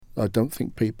I don't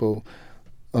think people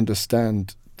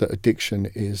understand that addiction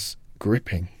is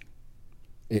gripping.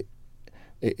 It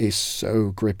is so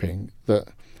gripping that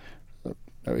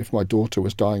if my daughter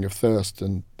was dying of thirst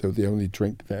and they were the only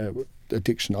drink there,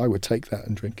 addiction, I would take that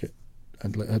and drink it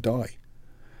and let her die.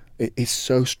 It is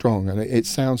so strong, and it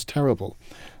sounds terrible.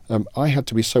 I had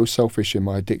to be so selfish in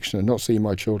my addiction and not see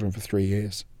my children for 3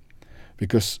 years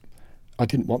because I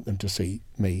didn't want them to see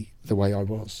me the way I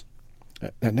was.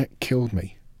 And that killed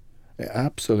me. It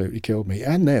absolutely killed me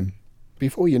and them.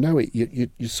 Before you know it,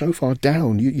 you're so far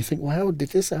down. You think, well, how did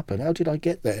this happen? How did I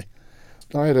get there?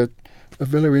 I had a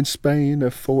villa in Spain,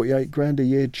 a 48 grand a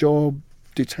year job,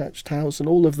 detached house, and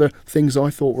all of the things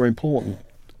I thought were important.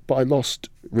 But I lost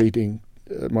reading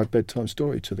my bedtime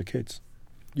story to the kids.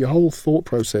 Your whole thought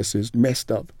process is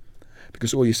messed up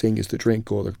because all you're seeing is the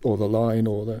drink or the line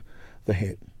or the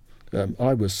hit.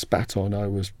 I was spat on, I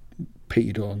was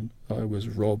peed on, I was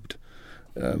robbed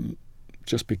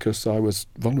just because I was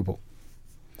vulnerable.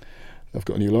 I've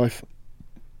got a new life,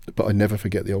 but I never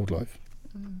forget the old life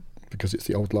because it's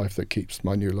the old life that keeps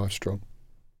my new life strong.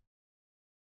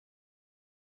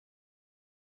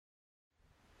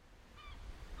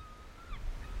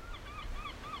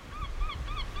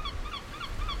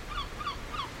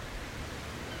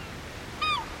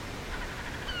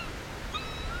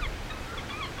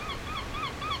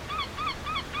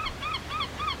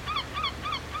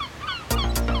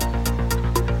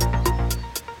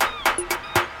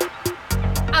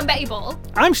 I'm Betty Ball.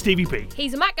 I'm Stevie B.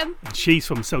 He's a Mackham. And she's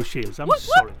from South Shields. I'm What?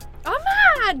 sorry. Oh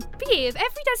man, babe,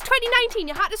 every day's 2019.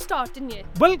 You had to start, didn't you?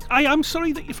 Well, I am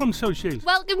sorry that you're from South Shields.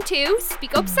 Welcome to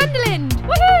Speak Up Sunderland.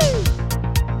 Woohoo!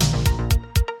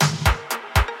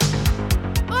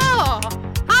 Oh,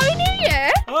 Happy New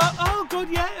Year! Oh, good,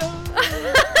 yeah.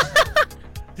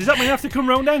 Does that mean I have to come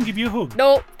round there and give you a hug?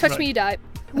 No, touch Right. me, you die.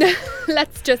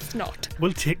 Let's just not.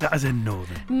 We'll take that as a no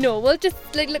then. No, we'll just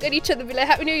look at each other and be like,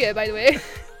 Happy New Year, by the way.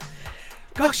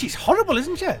 Gosh, she's horrible,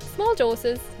 isn't she? Small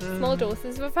doses. Small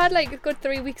doses. We've had like a good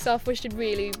 3 weeks off. We should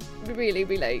really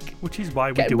be like Which is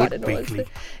why we getting do bad it and all weekly. this.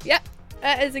 Yeah,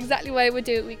 that is exactly why we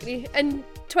do it weekly. And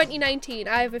 2019,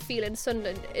 I have a feeling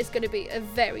Sunderland is going to be a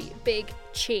very big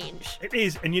change. It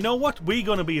is, and you know what? We're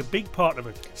going to be a big part of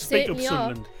it. Speak Up Certainly are.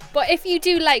 Sunderland. But if you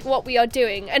do like what we are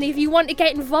doing, and if you want to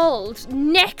get involved,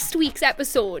 next week's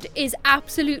episode is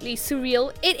absolutely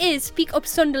surreal. It is Speak Up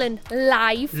Sunderland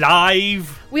live.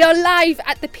 Live We are live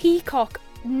at the Peacock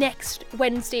next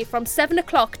Wednesday from 7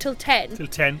 o'clock till 10. till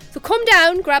 10. So come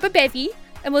down, grab a bevy,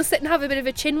 and we'll sit and have a bit of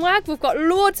a chin wag. We've got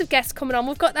loads of guests coming on.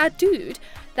 We've got that dude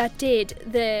that did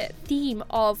the theme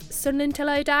of Sunderland Till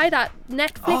I Die, that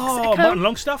Netflix Oh, account. Martin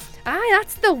Longstaff. Aye,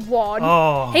 that's the one.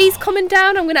 Oh. He's coming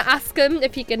down. I'm going to ask him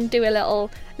if he can do a little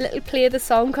play of the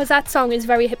song, because that song is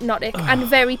very hypnotic and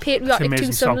very patriotic amazing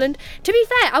to song. Sunderland. To be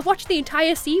fair, I've watched the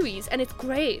entire series and it's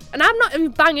great. And I'm not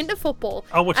even bang into football.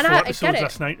 I watched and 4 I get episodes it.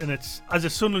 last night, and it's, as a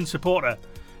Sunderland supporter,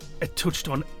 it touched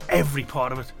on every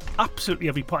part of it. Absolutely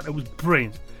every part. It was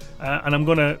brilliant. And I'm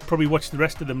going to probably watch the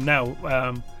rest of them now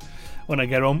when I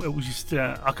get home. It was just,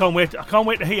 I can't wait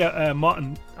to hear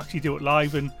Martin actually do it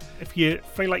live. And if you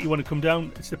feel like you want to come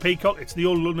down, it's the Peacock, it's the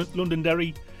old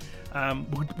Londonderry.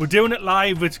 We're doing it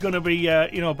live. It's going to be,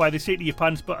 by the seat of your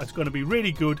pants, but it's going to be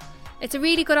really good. It's a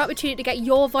really good opportunity to get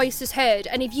your voices heard.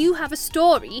 And if you have a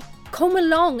story, come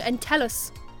along and tell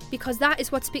us. Because that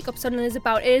is what Speak Up Sunderland is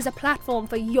about. It is a platform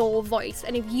for your voice.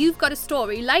 And if you've got a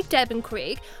story like Deb and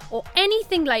Craig, or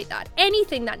anything like that,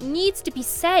 anything that needs to be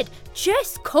said,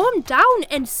 just come down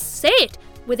and say it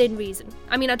within reason.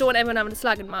 I mean, I don't want everyone having a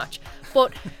slagging match,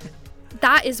 but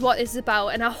that is what it's about.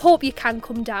 And I hope you can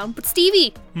come down. But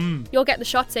Stevie, you'll get the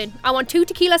shots in. I want 2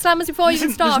 tequila slammers before you Listen,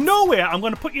 even start. there's no way I'm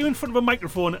going to put you in front of a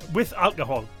microphone with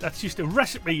alcohol. That's just a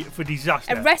recipe for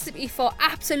disaster. A recipe for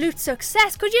absolute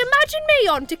success. Could you imagine me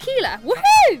on tequila?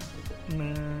 Woohoo!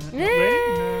 Not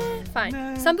really, no. Fine.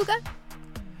 No. Sambuca?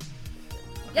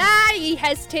 Yeah, he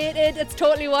hesitated. It's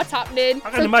totally what's happening.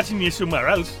 I can imagine you somewhere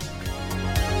else.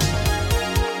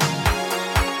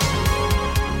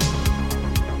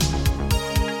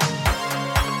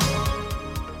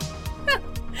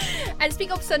 And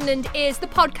Speak Up Sunderland is the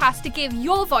podcast to give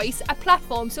your voice a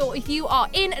platform. So if you are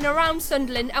in and around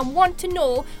Sunderland and want to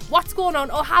know what's going on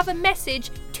or have a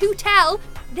message to tell,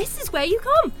 this is where you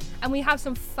come. And we have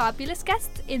some fabulous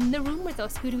guests in the room with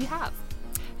us. Who do we have?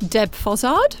 Deb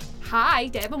Fozzard. Hi,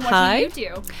 Deb, and what Hi. do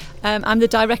you do? I'm the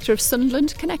director of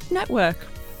Sunderland Connect Network.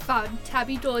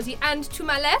 Tabby Dorsey. And to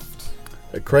my left?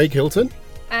 Craig Hilton.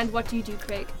 And what do you do,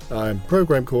 Craig? I'm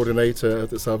Programme Coordinator at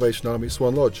the Salvation Army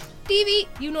Swan Lodge. Stevie,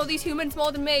 you know these humans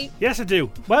more than me. Yes, I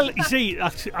do. Well, you see,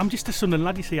 I'm just a Sunderland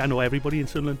lad. You see, I know everybody in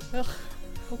Sunderland. Ugh,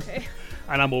 okay.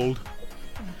 and I'm old.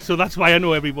 So that's why I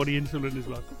know everybody in Sunderland as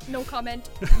well. No comment.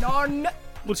 None.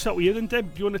 We'll start with you then,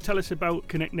 Deb. Do you want to tell us about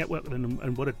Connect Network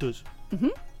and what it does?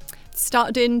 It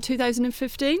started in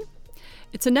 2015.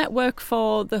 It's a network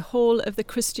for the whole of the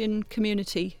Christian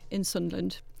community in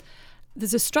Sunderland.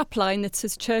 There's a strapline that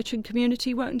says church and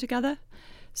community working together.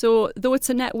 So though it's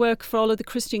a network for all of the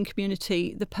Christian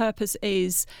community, the purpose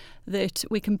is that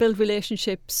we can build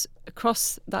relationships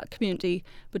across that community,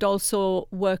 but also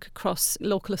work across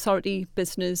local authority,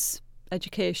 business,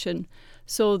 education,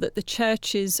 so that the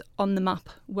church is on the map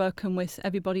working with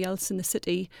everybody else in the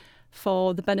city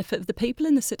for the benefit of the people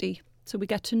in the city. So we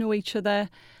get to know each other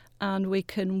and we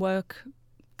can work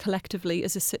collectively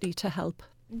as a city to help.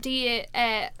 Do you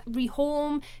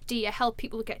rehome? Do you help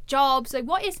people get jobs? Like,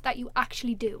 what is it that you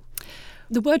actually do?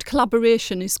 The word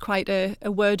collaboration is quite a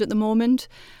word at the moment,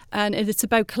 and it's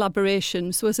about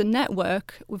collaboration. So as a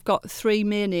network, we've got three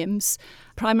main aims.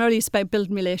 Primarily, it's about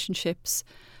building relationships.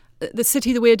 The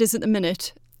city, the way it is at the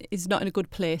minute, is not in a good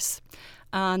place.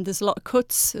 And there's a lot of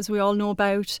cuts, as we all know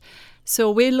about. So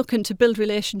we're looking to build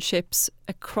relationships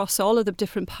across all of the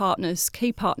different partners,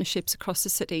 key partnerships across the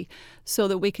city, so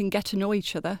that we can get to know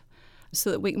each other,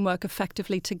 so that we can work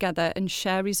effectively together and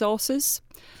share resources.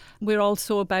 We're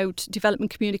also about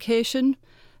development communication.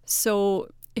 So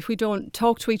if we don't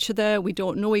talk to each other, we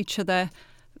don't know each other,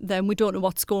 then we don't know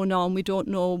what's going on. We don't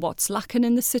know what's lacking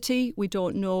in the city. We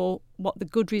don't know what the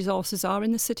good resources are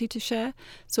in the city to share.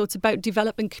 So it's about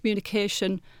developing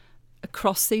communication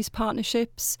across these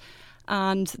partnerships.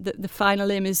 And the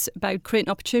final aim is about creating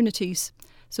opportunities.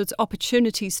 So it's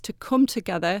opportunities to come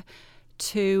together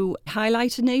to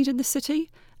highlight a need in the city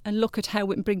and look at how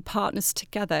we can bring partners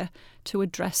together to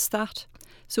address that.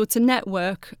 So it's a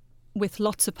network with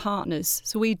lots of partners.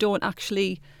 So we don't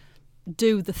actually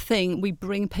do the thing, we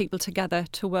bring people together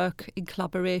to work in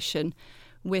collaboration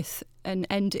with an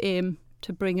end aim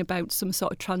to bring about some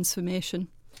sort of transformation.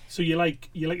 So you're like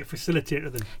a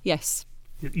facilitator then? Yes.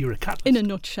 You're a catalyst. In a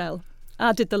nutshell.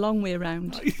 I did the long way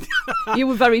around. You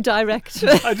were very direct.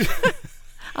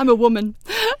 I'm a woman.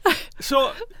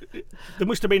 So there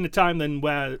must have been a time then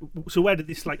where did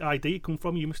this idea come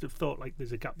from? You must have thought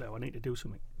there's a gap there, I need to do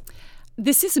something.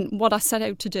 This isn't what I set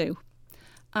out to do.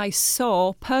 I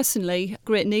saw personally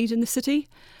great need in the city,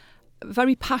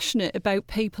 very passionate about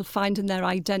people finding their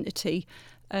identity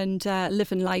and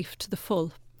living life to the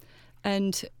full.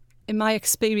 And in my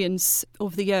experience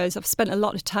over the years, I've spent a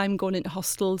lot of time going into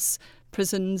hostels,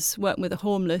 prisons, working with the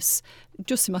homeless,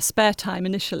 just in my spare time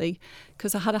initially,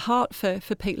 because I had a heart for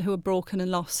people who are broken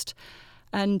and lost.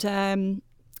 And I'm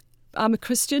a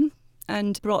Christian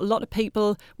and brought a lot of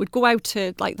people, would go out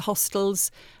to the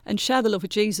hostels and share the love of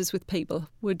Jesus with people,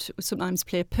 would sometimes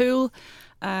play pool,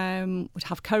 would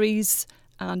have curries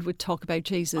and would talk about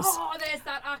Jesus. Oh, there's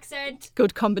that accent.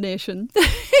 Good combination.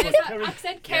 There's that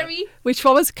accent, Kerry. Yeah. Which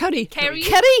one was Curry? Kerry.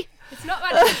 Kerry? It's not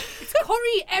bad. It's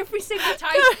curry every single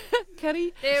time.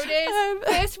 Kerry. There it is.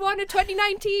 First one of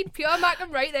 2019. Pure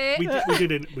Mackem right there.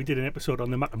 We did an episode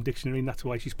on the Mackem Dictionary, and that's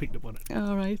why she's picked up on it.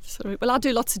 All right. Sorry. Well, I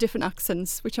do lots of different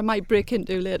accents, which I might break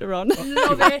into later on.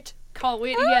 Love it. Can't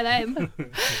wait to hear them.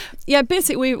 Yeah,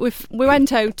 basically we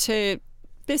went out to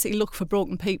look for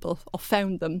broken people, or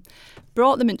found them,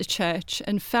 brought them into church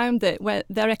and found that where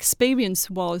their experience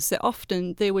was that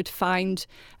often they would find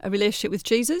a relationship with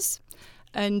Jesus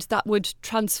and that would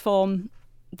transform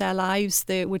their lives.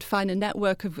 They would find a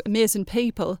network of amazing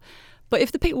people. But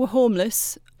if the people were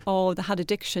homeless or they had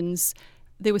addictions,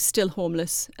 they were still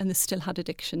homeless and they still had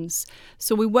addictions.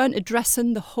 So we weren't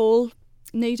addressing the whole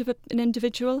need of an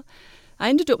individual. I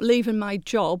ended up leaving my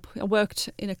job. I worked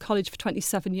in a college for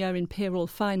 27 years in payroll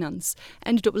finance.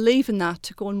 Ended up leaving that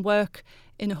to go and work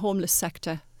in a homeless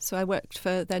sector. So I worked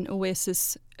for then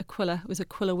Oasis Aquila. It was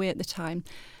Aquila Way at the time.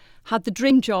 Had the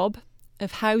dream job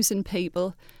of housing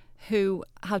people who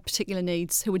had particular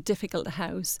needs, who were difficult to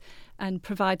house, and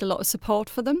provide a lot of support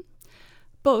for them.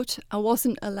 But I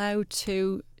wasn't allowed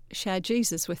to share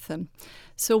Jesus with them.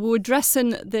 So we were addressing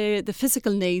the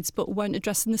physical needs, but weren't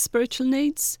addressing the spiritual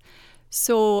needs.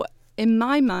 So in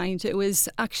my mind, it was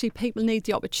actually people need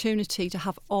the opportunity to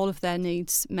have all of their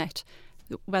needs met,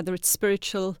 whether it's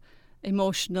spiritual,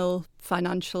 emotional,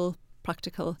 financial,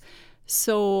 practical.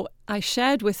 So I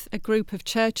shared with a group of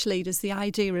church leaders the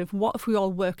idea of what if we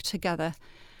all work together?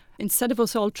 Instead of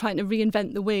us all trying to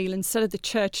reinvent the wheel, instead of the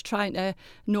church trying to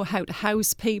know how to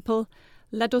house people,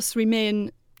 let us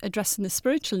remain addressing the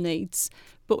spiritual needs,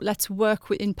 but let's work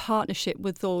in partnership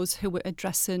with those who are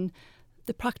addressing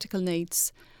the practical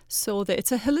needs, so that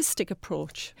it's a holistic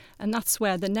approach. And that's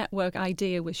where the network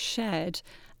idea was shared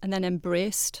and then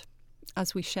embraced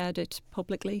as we shared it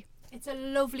publicly. It's a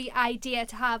lovely idea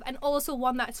to have, and also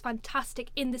one that's fantastic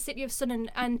in the City of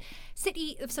Sunderland. And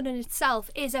City of Sunderland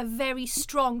itself is a very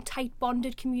strong, tight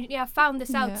bonded community. I've found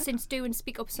this out since doing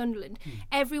Speak Up Sunderland.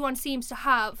 Everyone seems to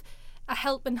have a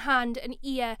helping hand, an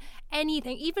ear,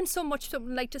 anything, even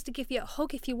something like just to give you a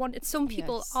hug if you wanted. Some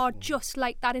people are just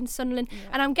like that in Sunderland.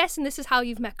 And I'm guessing this is how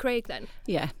you've met Craig then.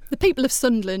 Yeah, the people of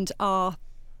Sunderland are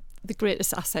the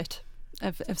greatest asset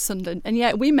of Sunderland. And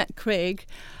yet we met Craig,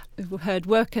 we heard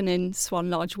working in Swan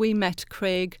Lodge, we met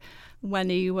Craig when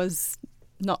he was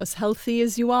not as healthy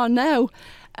as you are now.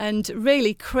 And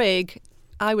really, Craig,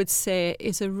 I would say,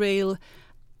 is a real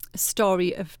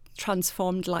story of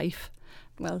transformed life.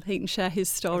 Well, he can share his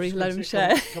story, let him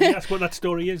share. Can we ask what that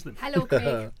story is then? Hello,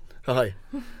 Craig. Hi.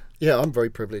 Yeah, I'm very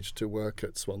privileged to work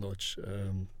at Swan Lodge.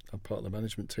 I'm part of the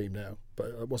management team now, but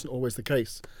it wasn't always the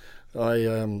case.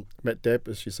 I met Deb,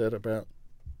 as she said, about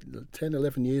 10,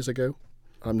 11 years ago.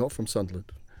 I'm not from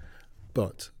Sunderland,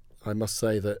 but I must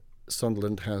say that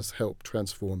Sunderland has helped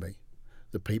transform me.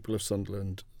 The people of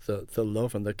Sunderland, the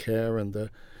love and the care and the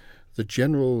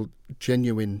general,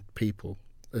 genuine people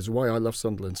is why I love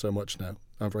Sunderland so much now.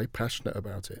 I'm very passionate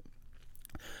about it.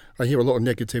 I hear a lot of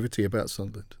negativity about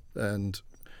Sunderland, and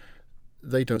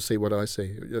they don't see what I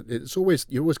see. It's always,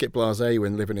 you always get blasé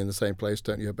when living in the same place,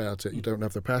 don't you, about it? You don't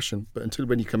have the passion, but until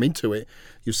when you come into it,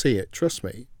 you see it. Trust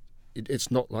me,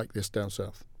 it's not like this down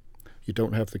south. You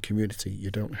don't have the community, you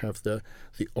don't have the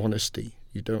honesty,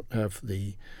 you don't have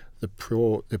the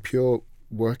pure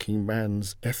working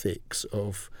man's ethics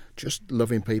of just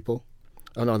loving people.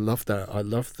 And I love that. I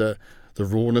love the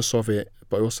rawness of it,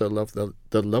 but I also love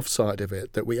the love side of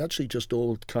it, that we actually just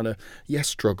all kind of,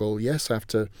 struggle, have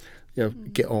to,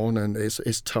 get on, and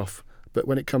it's tough. But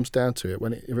when it comes down to it,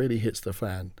 when it really hits the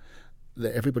fan,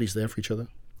 that everybody's there for each other.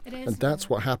 It is. And that's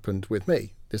what happened with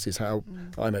me. This is how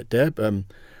I met Deb.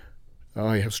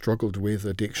 I have struggled with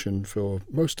addiction for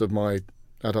most of my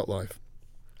adult life,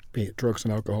 be it drugs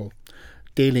and alcohol.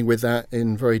 Dealing with that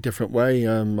in a very different way.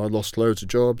 I lost loads of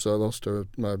jobs. I lost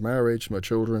my marriage, my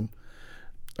children.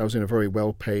 I was in a very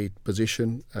well-paid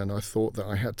position, and I thought that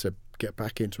I had to get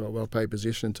back into a well-paid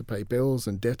position to pay bills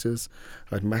and debtors.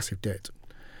 I had massive debt.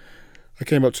 I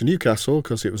came up to Newcastle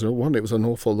because it was an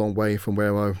awful long way from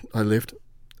where I lived,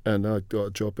 and I got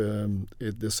a job in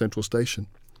the central station,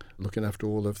 looking after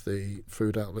all of the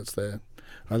food outlets there.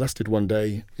 I lasted one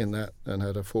day in that and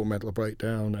had a full mental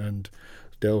breakdown and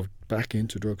delved back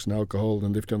into drugs and alcohol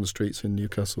and lived on the streets in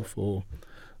Newcastle for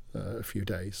a few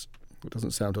days. It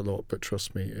doesn't sound a lot, but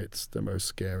trust me, it's the most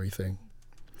scary thing.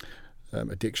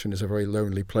 Addiction is a very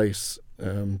lonely place.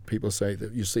 People say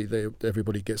that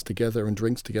everybody gets together and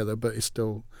drinks together, but it's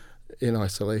still in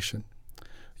isolation.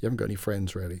 You haven't got any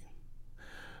friends, really.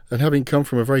 And having come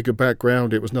from a very good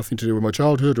background, it was nothing to do with my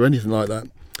childhood or anything like that.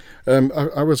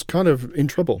 I was kind of in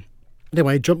trouble.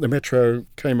 Anyway, I jumped the metro,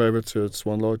 came over to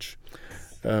Swan Lodge,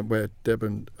 where Deb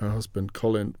and her husband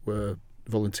Colin were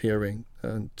volunteering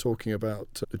and talking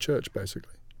about the church,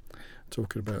 basically,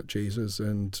 talking about Jesus.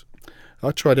 And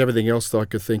I tried everything else that I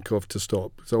could think of to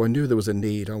stop. So I knew there was a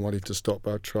need. I wanted to stop.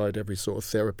 I tried every sort of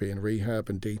therapy and rehab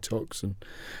and detox and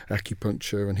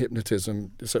acupuncture and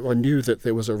hypnotism. So I knew that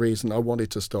there was a reason I wanted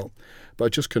to stop, but I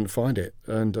just couldn't find it.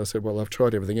 And I said, well, I've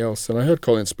tried everything else. And I heard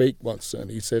Colin speak once,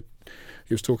 and he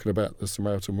was talking about the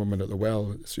Samaritan woman at the well.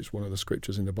 This is one of the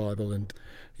scriptures in the Bible. And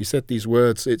he said these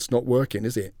words, "It's not working,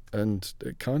 is it?" And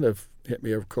it kind of hit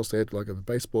me across the head like a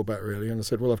baseball bat, really. And I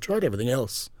said, well, I've tried everything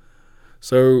else.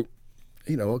 So,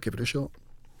 I'll give it a shot.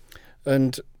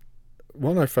 And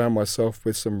when I found myself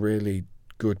with some really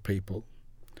good people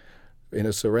in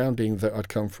a surrounding that I'd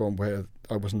come from where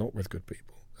I was not with good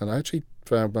people. And I actually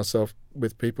found myself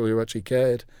with people who actually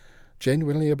cared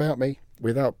genuinely about me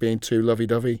without being too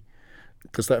lovey-dovey,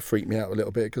 because that freaked me out a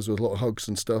little bit, because there was a lot of hugs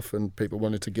and stuff and people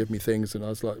wanted to give me things, and I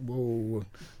was like, whoa,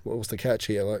 what was the catch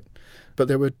here? But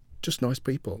they were just nice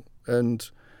people. And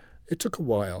it took a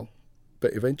while,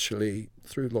 but eventually,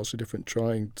 through lots of different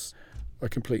tryings, I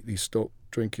completely stopped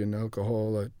drinking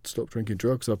alcohol. I stopped drinking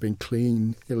drugs. I've been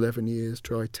clean 11 years,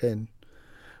 try 10.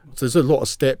 So there's a lot of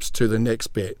steps to the next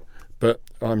bit, but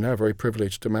I'm now very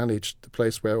privileged to manage the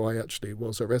place where I actually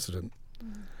was a resident.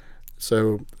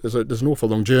 So there's an awful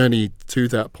long journey to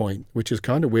that point, which is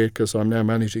kind of weird because I'm now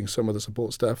managing some of the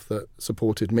support staff that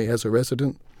supported me as a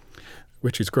resident,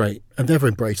 which is great. And they've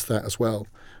embraced that as well.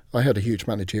 I had a huge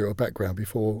managerial background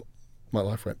before my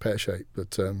life went pear-shaped,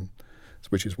 but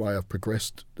which is why I've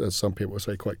progressed, as some people would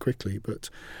say, quite quickly. But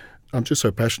I'm just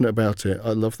so passionate about it. I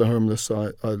love the homeless.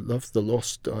 I love the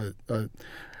lost.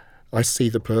 I see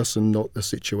the person, not the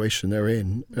situation they're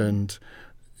in. And,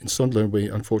 In Sunderland,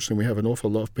 unfortunately we have an awful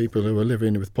lot of people who are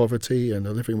living with poverty and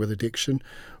are living with addiction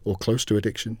or close to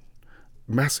addiction.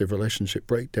 Massive relationship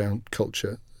breakdown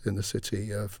culture in the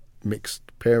city of mixed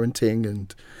parenting,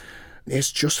 and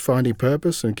it's just finding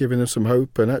purpose and giving them some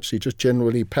hope, and actually just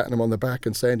generally patting them on the back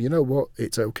and saying, you know what,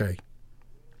 it's okay.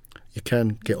 You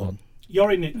can get on.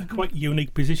 You're in a quite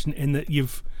unique position in that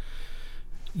you've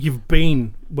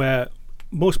been where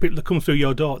most people that come through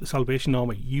your door at the Salvation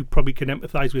Army, you probably can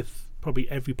empathise with probably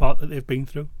every part that they've been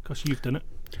through because you've done it.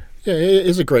 Yeah, it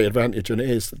is a great advantage, and it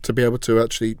is to be able to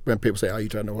actually, when people say, you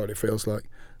don't know what it feels like,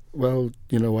 well,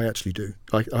 I actually do.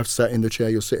 I've sat in the chair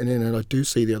you're sitting in, and I do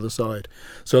see the other side.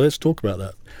 So let's talk about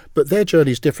that. But their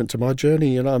journey is different to my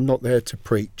journey, and I'm not there to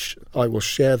preach. I will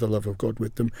share the love of God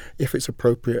with them if it's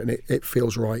appropriate and it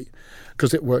feels right,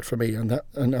 because it worked for me, and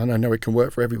I know it can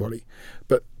work for everybody.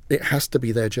 But it has to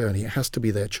be their journey. It has to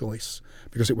be their choice,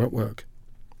 because it won't work.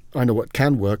 I know what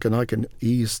can work, and I can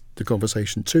ease the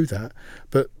conversation to that.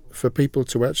 But for people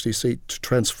to actually seek to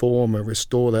transform and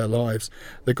restore their lives,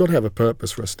 they've got to have a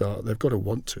purpose for a start. They've got to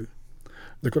want to.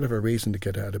 They've got to have a reason to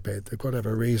get out of bed. They've got to have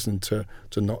a reason to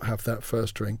not have that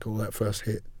first drink or that first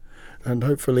hit. And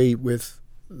hopefully with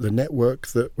the network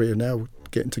that we're now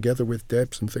getting together with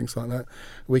Debs and things like that,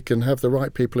 we can have the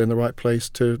right people in the right place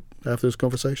to have those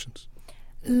conversations.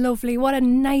 Lovely. What a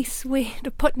nice way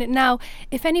of putting it. Now,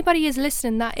 if anybody is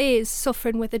listening that is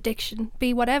suffering with addiction,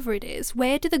 be whatever it is,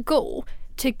 where do they go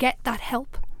to get that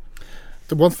help?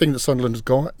 The one thing that Sunderland has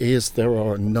got is there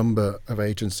are a number of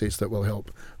agencies that will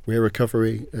help. We're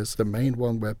Recovery is the main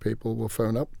one where people will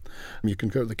phone up. You can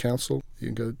go to the council, you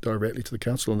can go directly to the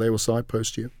council and they will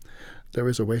signpost you. There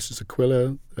is Oasis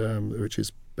Aquila, which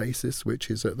is Basis,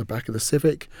 which is at the back of the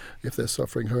Civic. If they're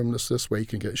suffering homelessness, where you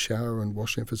can get shower and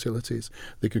washing facilities.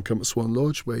 They can come to Swan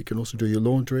Lodge, where you can also do your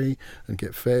laundry and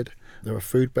get fed. There are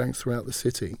food banks throughout the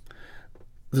city.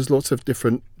 There's lots of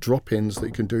different drop-ins that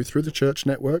you can do through the church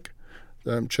network.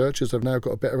 Churches have now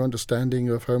got a better understanding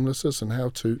of homelessness and how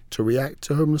to react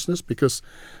to homelessness, because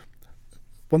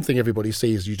one thing everybody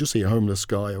sees, you just see a homeless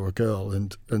guy or a girl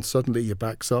and suddenly your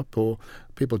back's up, or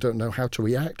people don't know how to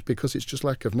react because it's just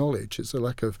lack of knowledge. It's a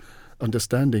lack of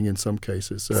understanding in some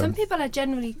cases. Some people are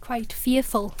generally quite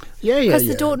fearful. Yeah. Because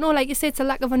they don't know, like you said, it's a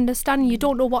lack of understanding. You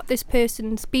don't know what this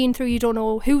person's been through. You don't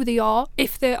know who they are,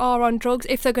 if they are on drugs,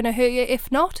 if they're going to hurt you,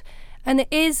 if not. And it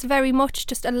is very much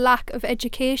just a lack of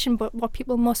education. But what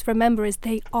people must remember is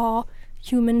they are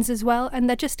humans as well, and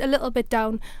they're just a little bit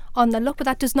down on their luck, but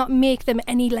that does not make them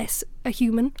any less a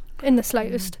human in the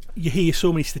slightest. You hear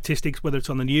so many statistics, whether it's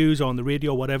on the news or on the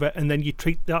radio or whatever, and then you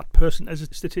treat that person as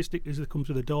a statistic as it comes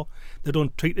through the door. They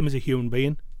don't treat them as a human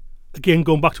being. Again,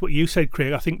 going back to what you said,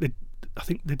 Craig, I think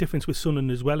the difference with Sunderland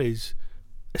as well is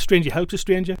a stranger helps a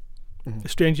stranger. Mm-hmm. A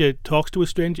stranger talks to a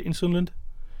stranger in Sunderland.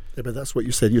 Yeah, but that's what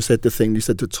you said. You said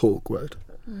the talk word.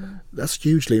 That's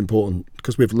hugely important,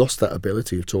 because we've lost that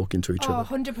ability of talking to each other.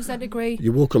 100% agree.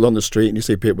 You walk along the street and you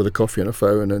see people with a coffee and a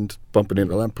phone and bumping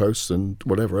into lampposts and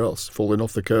whatever else, falling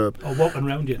off the curb. Or walking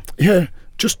around you. Yeah,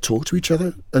 just talk to each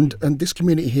other. And this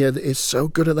community here that is so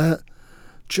good at that.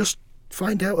 Just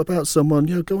find out about someone.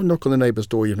 Go and knock on the neighbour's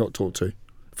door you've not talked to.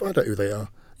 Find out who they are.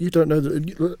 You don't know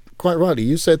that. Quite rightly,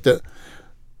 you said that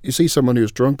you see someone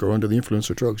who's drunk or under the influence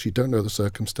of drugs, you don't know the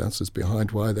circumstances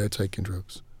behind why they're taking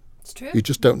drugs. It's true. You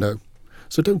just don't know.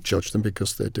 So don't judge them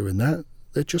because they're doing that.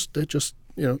 They're just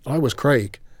I was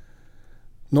Craig,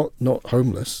 not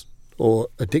homeless or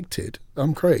addicted.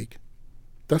 I'm Craig.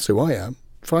 That's who I am.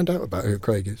 Find out about who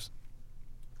Craig is.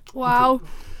 Wow.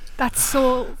 That's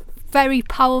so very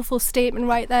powerful statement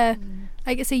right there.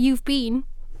 Like I say, you've been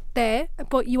there,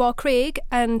 but you are Craig,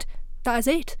 and that is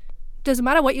it. Doesn't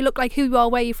matter what you look like, who you are,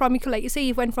 where you're from. You can, like you say,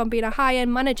 you went from being a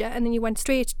high-end manager and then you went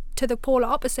straight to the polar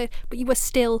opposite, but you were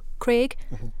still Craig,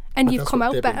 and you've come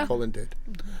out Deb better. And Colin did.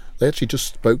 They actually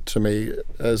just spoke to me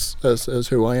as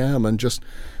who I am, and just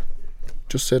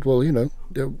said, well,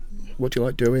 what do you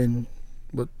like doing?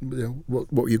 What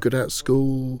were you good at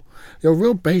school?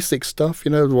 Real basic stuff.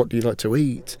 What do you like to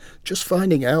eat? Just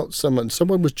finding out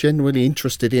someone was genuinely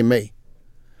interested in me.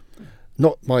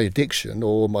 Not my addiction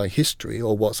or my history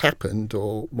or what's happened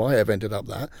or why I've ended up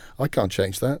that. I can't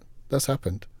change that. That's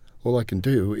happened. All I can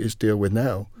do is deal with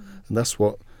now. And that's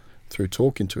what, through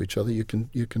talking to each other, you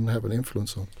can have an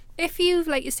influence on. If you've,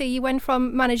 like you say, you went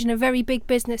from managing a very big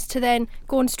business to then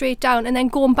going straight down and then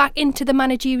going back into the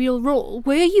managerial role,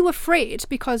 were you afraid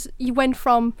because you went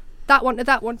from that one to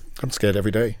that one? I'm scared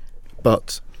every day.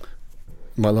 But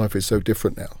my life is so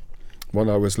different now. When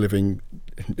I was living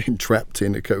entrapped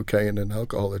in a cocaine and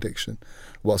alcohol addiction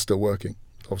while still working,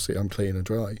 obviously I'm clean and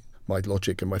dry. My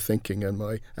logic and my thinking and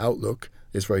my outlook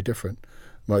is very different.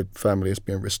 my family has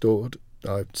been restored.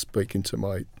 I'm speaking to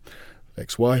my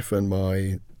ex-wife and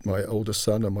my older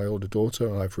son and my older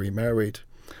daughter. I've remarried.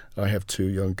 I have 2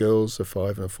 young girls, a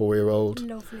 5 and a 4-year-old.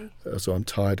 Lovely. So I'm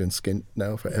tired and skint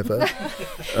now forever.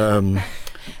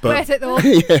 Worth it though.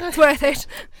 Yeah. It's worth it.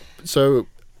 So,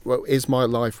 well, is my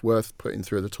life worth putting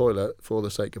through the toilet for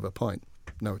the sake of a pint?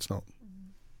 No, it's not.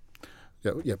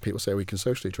 Yeah, people say we can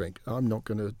socially drink. I'm not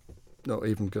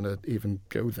even going to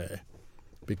go there,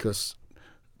 because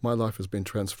my life has been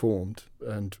transformed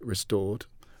and restored,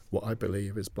 what I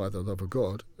believe is by the love of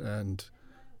God, and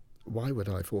why would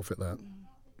I forfeit that?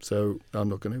 So I'm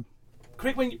not going to.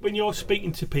 Craig, when you're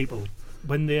speaking to people,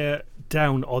 when they're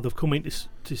down or they've come in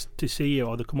to see you,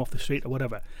 or they come off the street or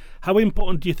whatever, how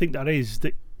important do you think that is,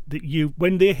 that you,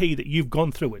 when they hear that you've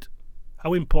gone through it,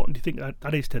 how important do you think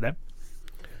that is to them?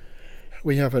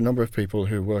 We have a number of people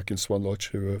who work in Swan Lodge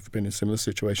who have been in a similar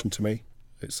situation to me.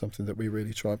 It's something that we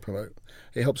really try and promote.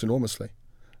 It helps enormously.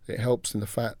 It helps in the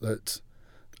fact that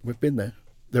we've been there.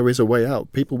 There is a way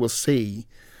out. People will see,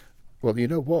 well, you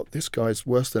know what, this guy's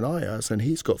worse than I am, and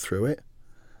he's got through it.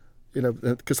 You know,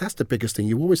 because that's the biggest thing.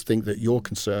 You always think that your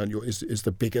concern is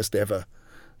the biggest ever.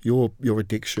 Your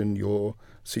addiction, your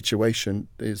situation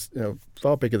is, you know,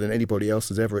 far bigger than anybody else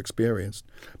has ever experienced.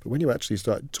 But when you actually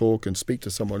start to talk and speak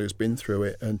to someone who's been through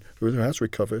it and who has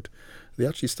recovered, they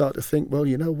actually start to think, well,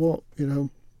 you know what,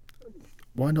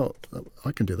 why not?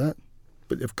 I can do that.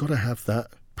 But they've got to have that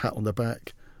pat on the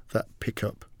back, that pick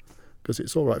up, because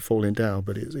it's all right falling down,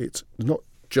 but it's not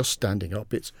just standing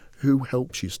up. It's who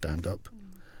helps you stand up,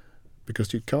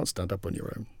 because you can't stand up on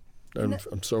your own. And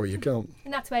I'm sorry, you can't.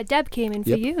 And that's where Deb came in for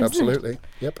Yep, you, isn't absolutely. it?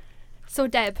 Yep. So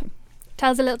Deb,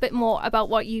 tell us a little bit more about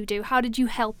what you do. How did you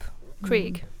help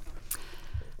Craig?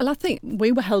 Well, I think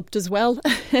we were helped as well,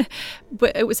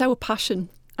 but it was our passion.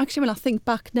 Actually, when I think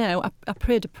back now, I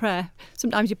prayed a prayer.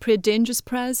 Sometimes you pray dangerous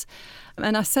prayers.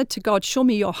 And I said to God, show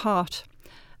me your heart.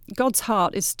 God's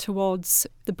heart is towards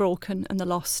the broken and the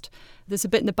lost. There's a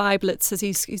bit in the Bible that says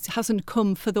he hasn't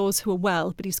come for those who are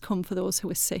well, but he's come for those who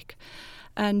are sick.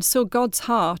 And so God's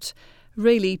heart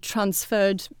really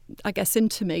transferred, I guess,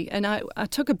 into me. And I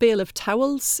took a bale of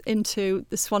towels into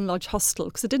the Swan Lodge hostel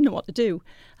because I didn't know what to do.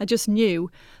 I just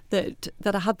knew that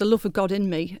I had the love of God in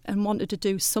me and wanted to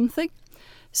do something.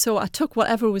 So I took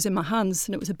whatever was in my hands,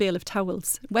 and it was a bale of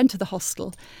towels, went to the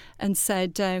hostel and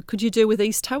said, could you do with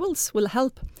these towels? Will it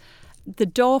help? The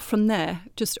door from there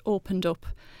just opened up,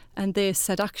 and they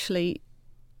said, actually,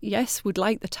 yes, we'd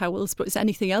like the towels, but is there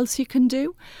anything else you can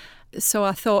do? So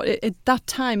I thought at that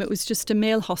time it was just a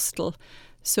male hostel.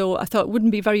 So I thought it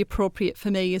wouldn't be very appropriate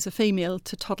for me as a female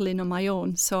to toddle in on my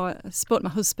own. So I spoke to my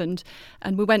husband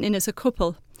and we went in as a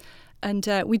couple. And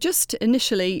we just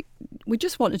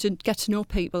wanted to get to know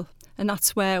people. And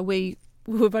that's where we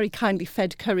were very kindly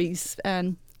fed curry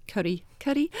from the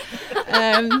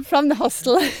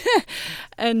hostel.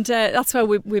 And that's where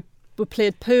we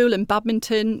played pool and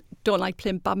badminton. Don't like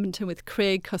playing badminton with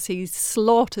Craig because he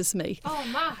slaughters me. Oh,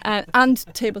 man. And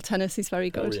table tennis, he's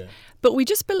very good. Oh, yeah. But we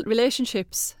just built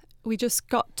relationships. We just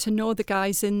got to know the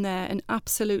guys in there and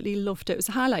absolutely loved it. It was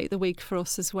a highlight of the week for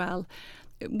us as well.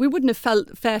 We wouldn't have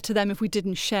felt fair to them if we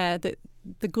didn't share the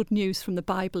good news from the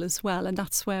Bible as well. And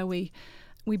that's where we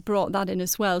brought that in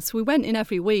as well. So we went in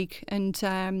every week and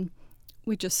the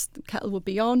kettle would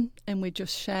be on and we'd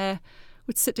just share.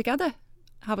 We'd sit together,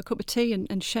 have a cup of tea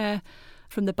and share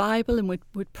from the Bible, and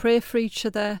we'd pray for each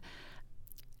other.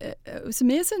 It was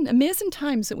amazing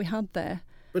times that we had there.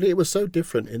 But it was so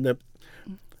different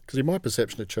because in my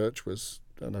perception of church was,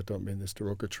 and I don't mean this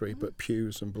derogatory, but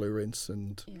pews and blue rinse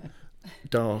and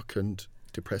dark and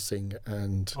depressing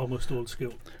and almost old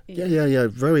school. Yeah.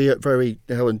 Very, very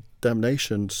hell and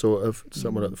damnation sort of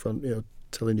someone at the front,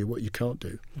 telling you what you can't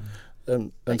do.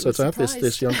 And so to have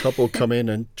this young couple come in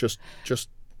and just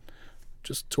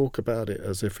talk about it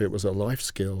as if it was a life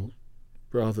skill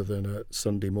rather than a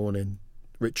Sunday morning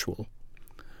ritual.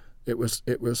 It was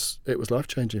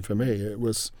life-changing for me.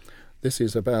 This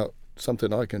is about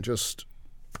something I can just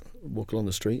walk along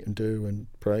the street and do and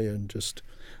pray and just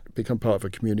become part of a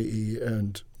community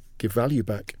and give value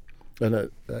back. And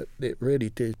it really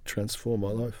did transform my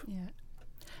life. Yeah.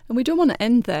 And we don't want to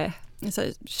end there. As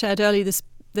I shared earlier,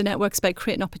 the network's about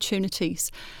creating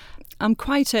opportunities. I'm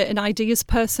quite an ideas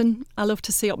person. I love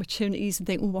to see opportunities and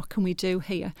think, well, what can we do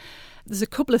here? There's a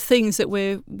couple of things that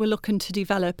we're looking to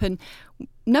develop, and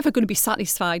never going to be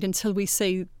satisfied until we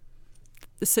see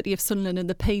the city of Sunderland and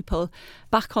the people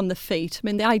back on the feet. I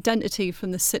mean, the identity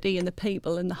from the city and the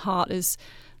people and the heart is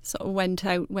sort of went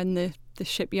out when the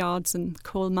shipyards and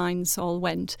coal mines all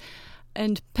went.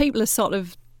 And people are sort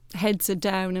of heads are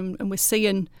down, and we're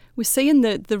seeing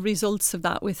the results of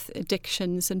that with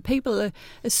addictions, and people are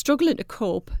struggling to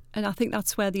cope, and I think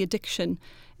that's where the addiction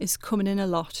is coming in a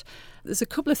lot. There's a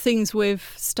couple of things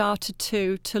we've started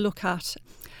to look at.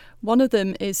 One of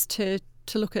them is to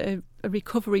look at a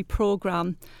recovery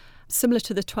programme similar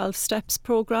to the 12 Steps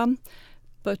programme,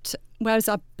 but whereas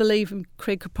I believe, and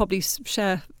Craig could probably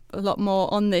share a lot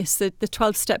more on this, the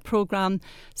 12-step programme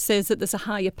says that there's a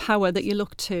higher power that you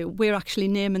look to. We're actually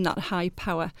naming that high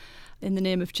power in the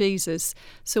name of Jesus.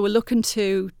 So we're looking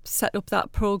to set up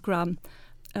that programme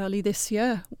early this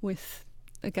year with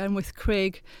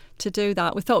Craig to do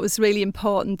that. We thought it was really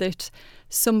important that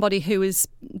somebody who has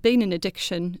been in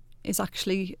addiction is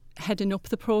actually heading up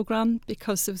the programme,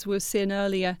 because as we were saying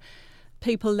earlier,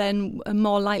 people then are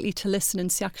more likely to listen and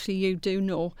say, actually, you do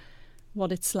know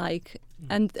what it's like.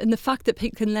 And the fact that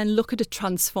people can then look at a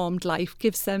transformed life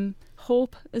gives them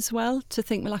hope as well, to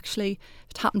think, well, actually,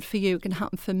 if it happened for you, it can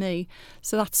happen for me.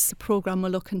 So that's the programme we're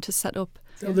looking to set up.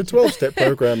 So the 12-step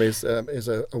programme is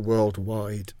a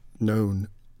worldwide known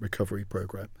recovery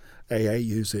programme. AA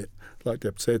use it, like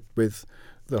Deb said, with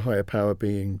the higher power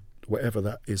being whatever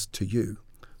that is to you,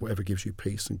 whatever gives you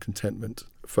peace and contentment.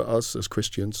 For us as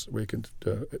Christians, we can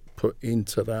put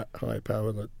into that higher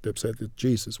power, like Deb said, the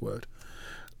Jesus word.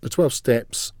 The 12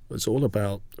 steps is all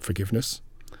about forgiveness.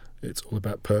 It's all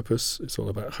about purpose. It's all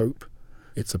about hope.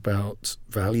 It's about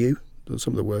value. Those are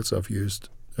some of the words I've used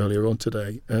earlier on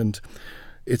today. And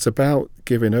it's about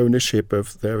giving ownership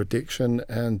of their addiction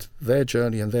and their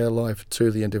journey and their life to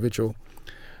the individual,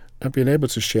 and being able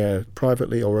to share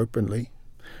privately or openly,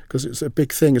 because it's a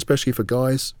big thing, especially for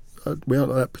guys. We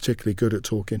aren't that particularly good at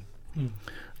talking,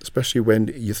 especially when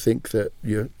you think that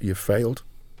you've failed.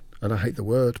 And I hate the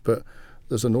word, but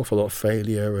there's an awful lot of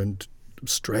failure and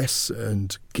stress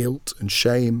and guilt and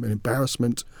shame and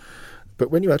embarrassment.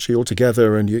 But when you're actually all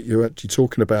together and you're actually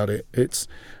talking about it, it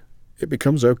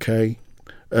becomes okay.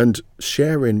 And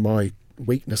sharing my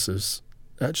weaknesses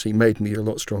actually made me a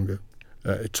lot stronger.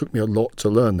 It took me a lot to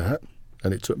learn that,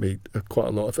 and it took me quite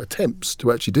a lot of attempts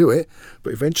to actually do it.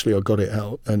 But eventually I got it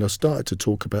out, and I started to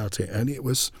talk about it, and it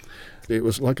was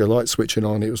like a light switching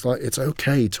on. It was like, it's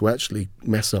okay to actually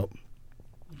mess up.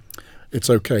 It's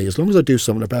okay, as long as I do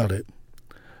something about it.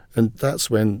 And that's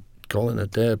when Colin and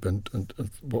Deb and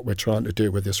what we're trying to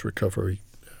do with this recovery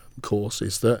course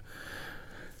is that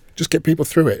just get people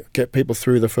through it, get people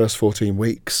through the first 14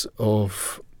 weeks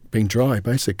of being dry,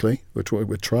 basically. We're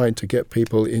trying to get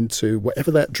people into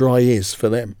whatever that dry is for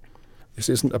them. This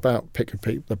isn't about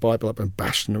picking the Bible up and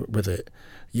bashing it with it.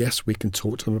 Yes, we can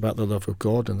talk to them about the love of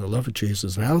God and the love of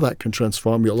Jesus and how that can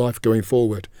transform your life going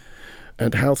forward,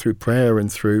 and how through prayer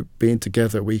and through being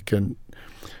together we can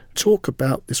talk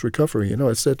about this recovery.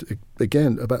 I said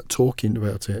again about talking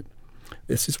about it.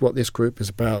 This is what this group is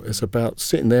about. It's about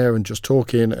sitting there and just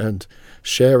talking and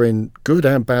sharing good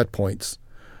and bad points.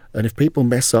 And if people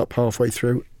mess up halfway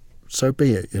through, so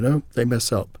be it, they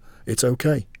mess up. It's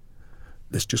okay.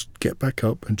 Let's just get back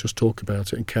up and just talk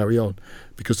about it and carry on.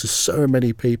 Because there's so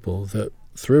many people that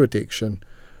through addiction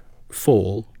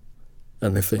fall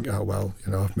and they think, oh, well,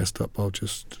 I've messed up.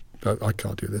 I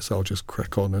can't do this. I'll just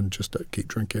crack on and just keep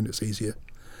drinking. It's easier.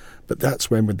 But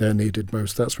that's when they're needed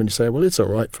most. That's when you say, well, it's all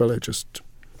right, fella, just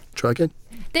try again.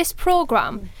 This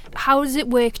programme, how does it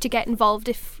work to get involved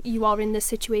if you are in this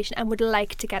situation and would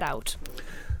like to get out?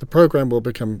 The programme will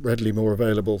become readily more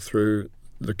available through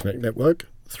the Connect Network,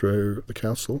 through the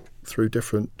council, through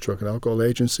different drug and alcohol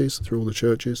agencies, through all the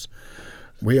churches.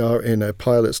 We are in a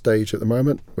pilot stage at the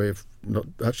moment. We've not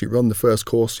actually run the first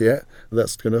course yet.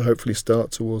 That's going to hopefully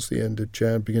start towards the end of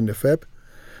Jan, beginning of Feb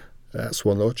at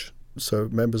Swan Lodge. So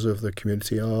members of the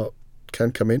community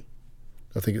can come in.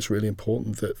 I think it's really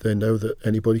important that they know that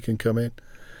anybody can come in.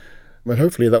 And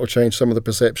hopefully that will change some of the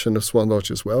perception of Swan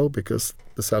Lodge as well, because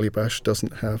the Sally Bash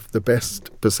doesn't have the best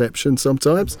perception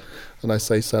sometimes. And I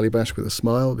say Sally Bash with a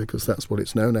smile because that's what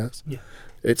it's known as. Yeah.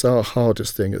 It's our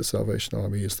hardest thing at the Salvation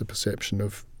Army is the perception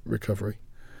of recovery.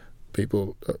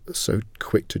 People are so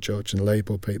quick to judge and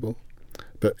label people.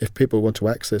 But if people want to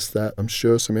access that, I'm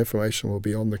sure some information will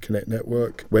be on the Connect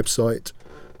Network website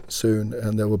soon,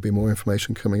 and there will be more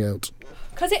information coming out.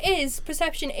 Because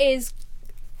perception is,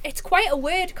 it's quite a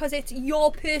word, because it's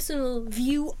your personal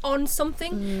view on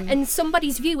something, and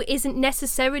somebody's view isn't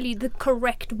necessarily the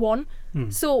correct one.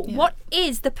 So what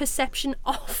is the perception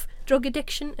of drug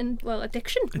addiction and, well,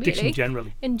 addiction really,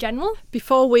 generally? In general?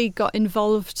 Before we got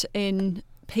involved in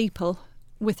people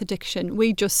with addiction,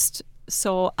 we just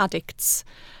saw addicts,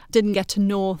 didn't get to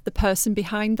know the person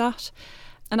behind that.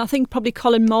 And I think probably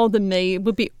Colin more than me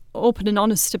would be open and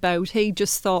honest about, he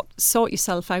just thought, sort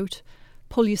yourself out,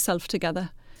 pull yourself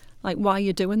together. like why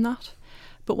you're doing that.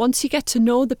 But once you get to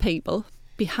know the people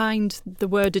behind the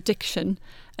word addiction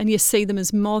and you see them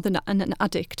as more than an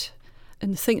addict,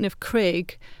 and thinking of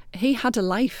Craig, he had a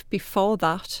life before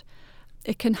that.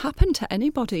 It can happen to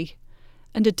anybody.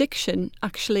 And addiction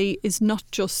actually is not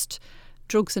just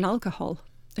drugs and alcohol.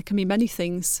 It can be many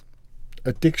things.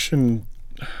 Addiction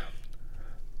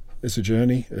is a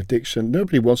journey. Addiction,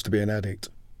 nobody wants to be an addict.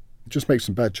 Just make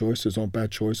some bad choices on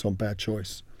bad choice on bad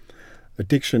choice.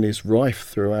 Addiction is rife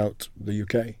throughout the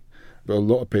UK. But a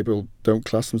lot of people don't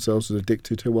class themselves as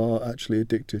addicted who are actually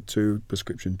addicted to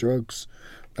prescription drugs,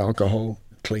 alcohol,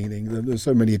 cleaning. There's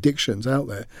so many addictions out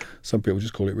there. Some people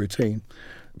just call it routine.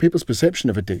 People's perception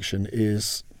of addiction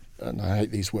is, and I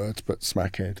hate these words, but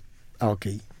smackhead,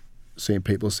 alky, seeing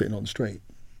people sitting on the street,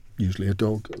 usually a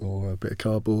dog or a bit of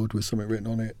cardboard with something written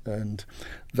on it. And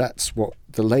that's what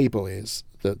the label is,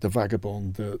 the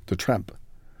vagabond, the tramp,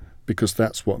 because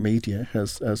that's what media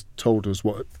has told us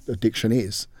what addiction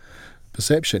is.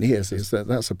 Perception is that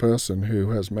that's a person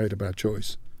who has made a bad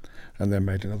choice and then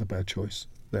made another bad choice,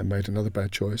 then made another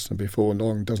bad choice, and before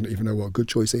long doesn't even know what a good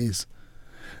choice is.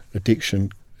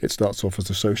 Addiction, it starts off as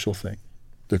a social thing.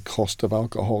 The cost of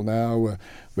alcohol now,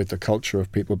 with the culture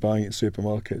of people buying at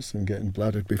supermarkets and getting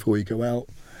bladdered before you go out,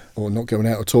 or not going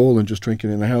out at all and just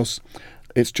drinking in the house,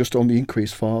 it's just on the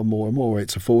increase far more and more.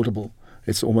 It's affordable.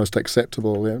 It's almost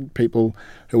acceptable. And people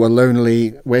who are lonely,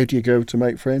 where do you go to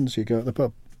make friends? You go to the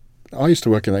pub. I used to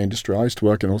work in that industry. I used to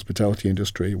work in the hospitality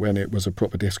industry when it was a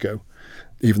proper disco.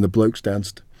 Even the blokes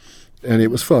danced. And it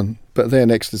was fun. But then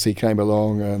ecstasy came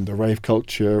along and the rave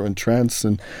culture and trance,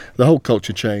 and the whole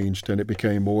culture changed, and it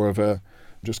became more of a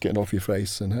just getting off your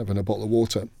face and having a bottle of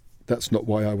water. That's not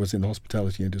why I was in the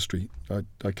hospitality industry.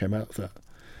 I came out of that.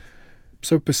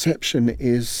 So perception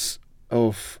is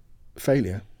of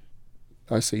failure.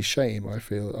 I see shame.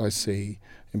 I see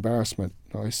embarrassment.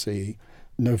 I see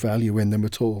no value in them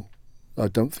at all. I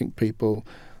don't think people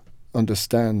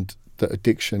understand that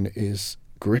addiction is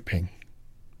gripping.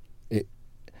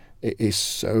 It is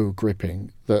so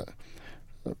gripping that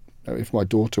if my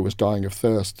daughter was dying of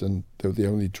thirst and they were the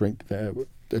only drink there,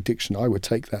 addiction, I would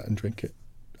take that and drink it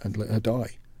and let her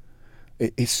die.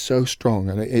 It is so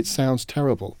strong, and it sounds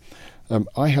terrible.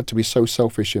 I had to be so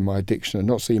selfish in my addiction and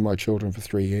not see my children for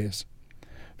 3 years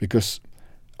because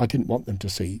I didn't want them to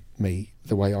see me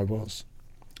the way I was.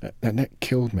 And that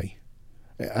killed me.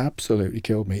 It absolutely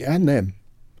killed me and them.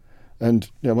 And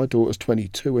my daughter's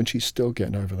 22 and she's still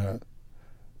getting over that.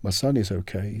 My son is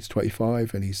okay. He's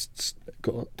 25 and he's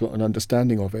got an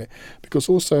understanding of it. Because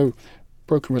also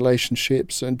broken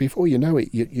relationships, and before you know it,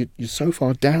 you're so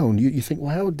far down. You think,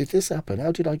 well, how did this happen?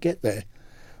 How did I get there?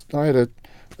 I had a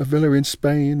villa in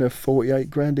Spain, a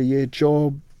 48 grand a year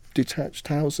job, detached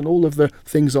house, and all of the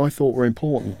things I thought were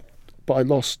important. But I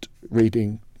lost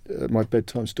reading my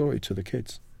bedtime story to the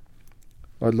kids.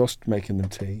 I lost making them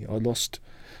tea. I lost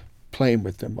playing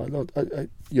with them.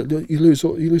 You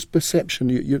lose perception.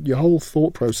 Your whole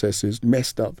thought process is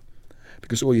messed up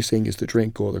because all you're seeing is the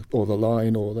drink or the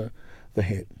line or the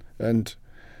hit, and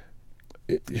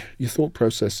your thought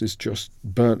process is just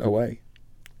burnt away.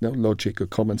 No logic or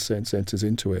common sense enters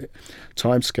into it.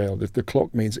 Time scale, the clock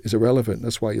is irrelevant.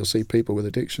 That's why you'll see people with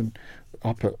addiction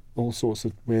up at all sorts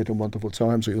of weird and wonderful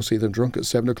times, or you'll see them drunk at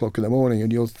 7 o'clock in the morning,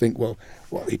 and you'll think, well,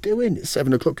 what are you doing? It's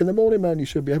 7 o'clock in the morning, man. You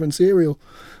should be having cereal.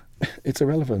 It's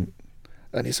irrelevant,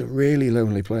 and it's a really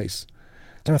lonely place.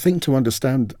 And I think to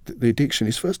understand the addiction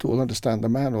is, first of all, understand the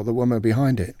man or the woman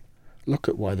behind it. Look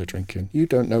at why they're drinking. You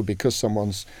don't know because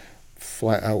someone's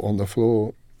flat out on the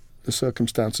floor the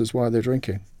circumstances why they're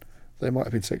drinking. They might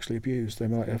have been sexually abused. They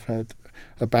might have had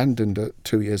abandoned at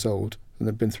 2 years old and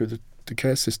they've been through the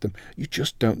care system. You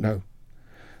just don't know.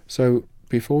 So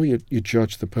before you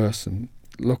judge the person,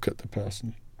 look at the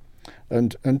person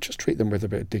and just treat them with a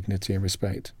bit of dignity and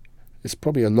respect. It's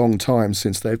probably a long time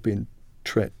since they've been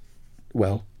treated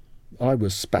well. I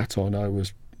was spat on, I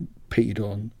was peed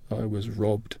on, I was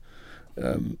robbed,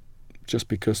 just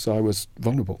because I was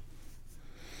vulnerable.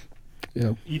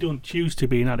 You don't choose to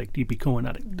be an addict; you become an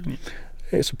addict, don't you?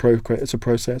 It's a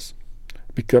process.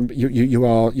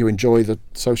 You enjoy the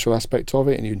social aspect of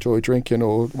it, and you enjoy drinking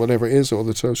or whatever it is, or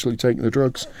the socially taking the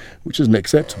drugs, which isn't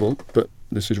acceptable. But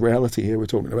this is reality here we're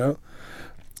talking about.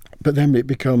 But then it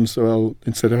becomes, well,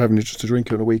 instead of having just a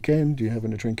drink on a weekend, you're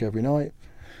having a drink every night.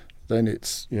 Then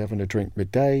you're having a drink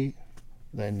midday.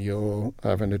 Then you're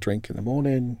having a drink in the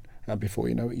morning, and before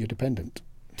you know it, you're dependent.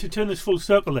 To turn this full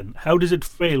circle then, how does it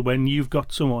feel when you've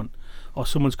got someone or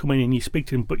someone's coming in and you speak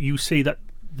to them, but you see that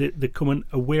they're coming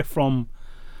away from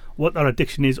what their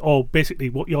addiction is, or basically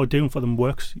what you're doing for them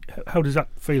works. How does that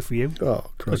feel for you? Oh,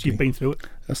 Because you've been through it.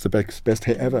 That's the best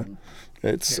hit ever.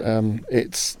 It's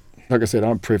like I said,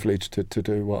 I'm privileged to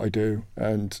do what I do,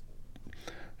 and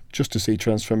just to see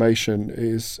transformation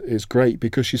is great,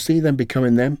 because you see them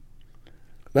becoming them.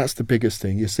 That's the biggest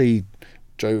thing. You see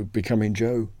Joe becoming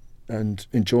Joe and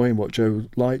enjoying what Joe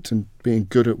liked and being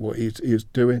good at what he was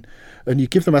doing. And you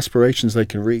give them aspirations they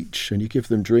can reach, and you give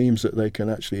them dreams that they can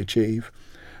actually achieve.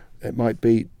 It might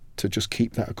be to just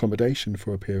keep that accommodation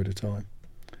for a period of time,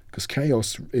 because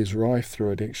chaos is rife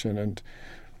through addiction. And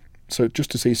so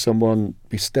just to see someone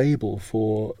be stable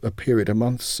for a period of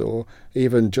months, or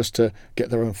even just to get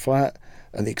their own flat,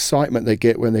 and the excitement they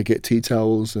get when they get tea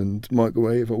towels and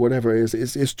microwave or whatever it is,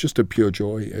 it's just a pure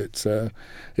joy.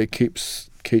 It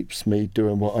keeps me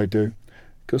doing what I do,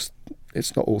 because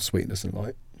it's not all sweetness and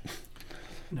light.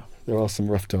 No. There are some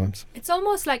rough times. It's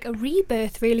almost like a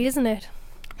rebirth, really, isn't it?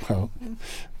 Well,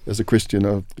 as a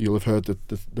Christian, you'll have heard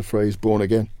the phrase "born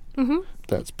again." Mm-hmm.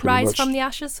 That's pretty Rise much from the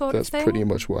ashes, sort of thing. That's pretty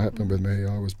much what happened with me.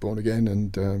 I was born again,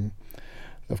 and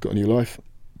I've got a new life,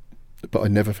 but I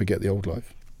never forget the old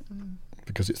life,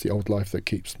 because it's the old life that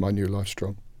keeps my new life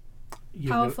strong.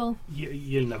 Powerful.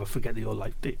 You'll never forget the old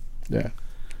life, do you? Yeah,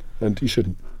 and you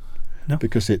shouldn't. No.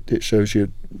 Because it shows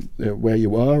you where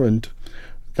you are, and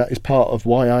that is part of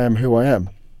why I am who I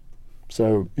am.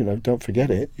 So, don't forget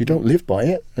it. You don't live by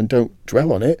it, and don't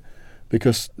dwell on it,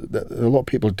 because a lot of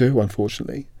people do,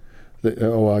 unfortunately.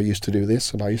 I used to do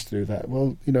this and I used to do that.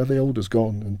 Well, the old is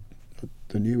gone and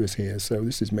the new is here, so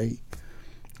this is me.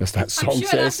 As that song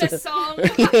says. That's a song.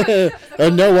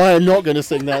 And no, I am not going to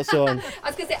sing that song. I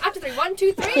was going to say, after 3, 1,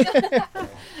 2, 3.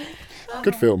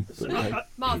 Good film.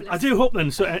 Marvellous. I do hope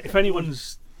then, so if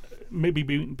anyone's maybe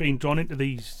being drawn into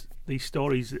these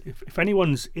stories, if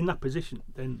anyone's in that position,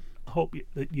 then I hope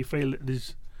that you feel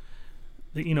that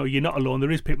you're not alone.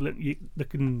 There is people that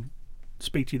can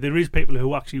speak to you. There is people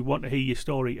who actually want to hear your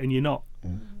story, and you're not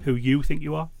who you think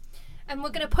you are. And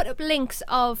we're going to put up links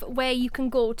of where you can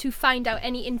go to find out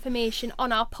any information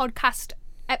on our podcast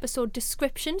episode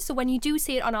description. So when you do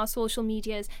see it on our social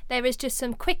medias, there is just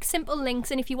some quick, simple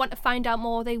links, and if you want to find out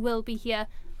more, they will be here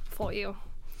for you.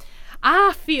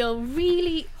 I feel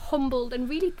really humbled and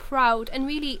really proud and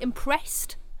really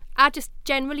impressed. I just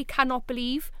generally cannot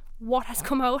believe what has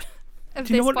come out of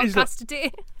this podcast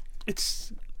today.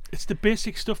 It's the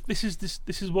basic stuff. This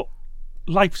is what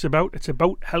life's about. It's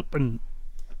about helping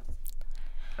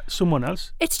someone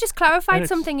else. It's just clarified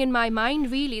something in my mind,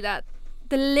 really, that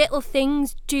the little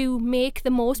things do make the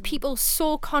most. People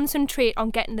so concentrate on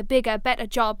getting the bigger, better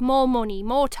job, more money,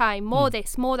 more time, more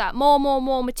this, more that,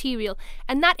 more material.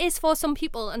 And that is for some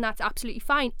people, and that's absolutely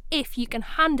fine if you can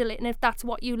handle it and if that's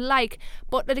what you like.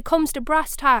 But when it comes to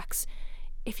brass tacks,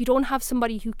 if you don't have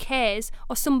somebody who cares,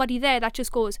 or somebody there that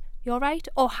just goes, "You're right,"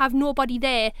 or have nobody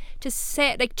there to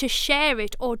say, to share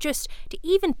it, or just to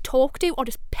even talk to, or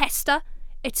just pester,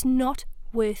 it's not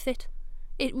worth it.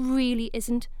 It really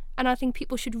isn't. And I think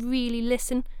people should really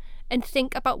listen and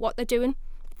think about what they're doing.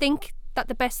 Think that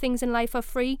the best things in life are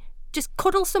free. Just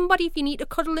cuddle somebody if you need to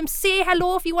cuddle them. Say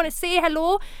hello if you want to say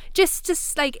hello.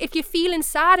 Just like, if you're feeling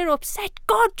sad or upset,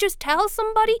 God, just tell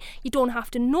somebody. You don't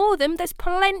have to know them. There's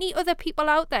plenty other people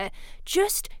out there.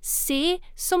 Just say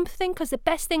something, because the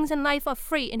best things in life are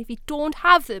free. And if you don't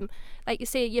have them, like you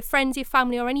say, your friends, your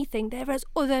family or anything, there is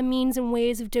other means and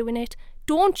ways of doing it.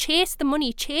 Don't chase the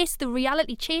money. Chase the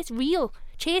reality. Chase real.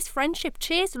 Chase friendship,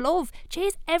 chase love,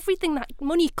 chase everything that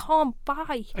money can't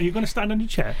buy. Are you going to stand on your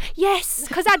chair? Yes,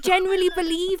 because I genuinely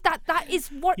believe that is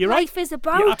what You're life right. is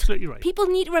about. You're absolutely right. People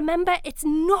need to remember it's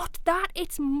not that.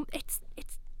 It's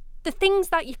the things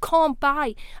that you can't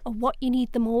buy are what you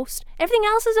need the most. Everything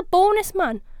else is a bonus,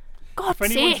 man. God's sake.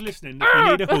 If anyone's listening, if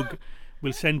you need a hug,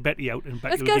 we'll send Betty out, and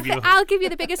Betty will give you a hug. I'll give you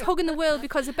the biggest hug in the world,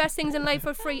 because the best things in life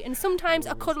are free, and sometimes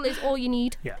a cuddle is all you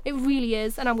need. Yeah. It really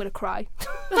is, and I'm going to cry.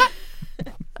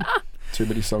 Too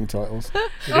many song titles.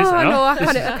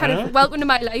 I kind of welcome to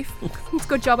my life. It's a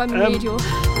good job I'm in radio.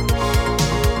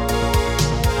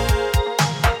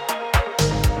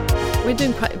 We're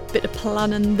doing quite a bit of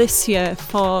planning this year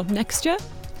for next year.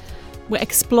 We're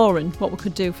exploring what we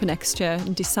could do for next year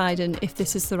and deciding if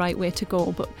this is the right way to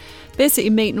go. But basically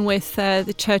meeting with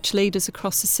the church leaders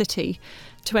across the city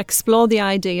to explore the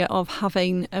idea of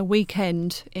having a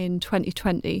weekend in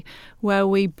 2020 where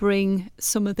we bring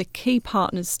some of the key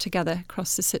partners together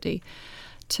across the city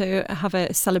to have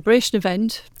a celebration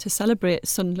event to celebrate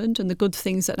Sunderland and the good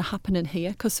things that are happening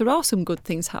here, because there are some good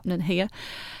things happening here,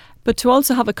 but to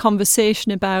also have a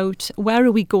conversation about where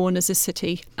are we going as a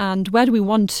city and where do we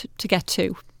want to get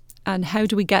to and how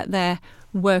do we get there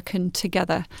working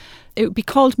together. It would be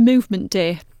called Movement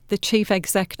Day. The chief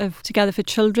exec of Together for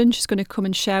Children, she's going to come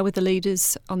and share with the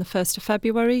leaders on the 1st of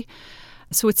February.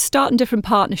 So it's starting different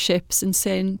partnerships and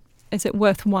saying, is it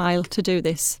worthwhile to do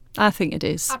this? I think it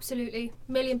is. Absolutely.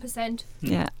 1,000,000%.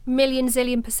 Yeah. Million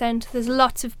zillion %. There's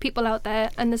lots of people out there,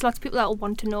 and there's lots of people that will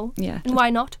want to know. Yeah. And why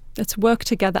not? Let's work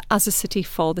together as a city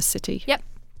for the city. Yep.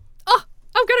 Oh,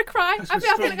 I'm going to cry. I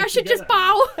feel like I should just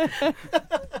bow.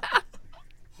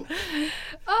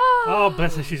 Oh,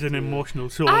 bless her, she's an emotional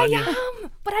soul. I aren't you?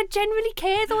 am, but I genuinely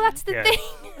care though, that's the thing.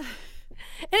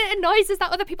 And it annoys us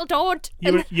that other people don't.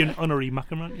 You're an honorary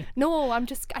Mackem, aren't you? No, I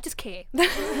just care.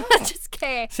 I just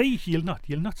care. See, you'll not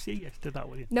say yes to that,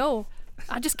 will you? No,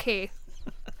 I just care.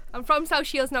 I'm from South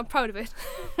Shields and I'm proud of it.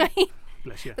 Right?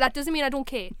 Bless you. But that doesn't mean I don't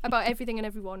care about everything and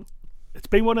everyone. It's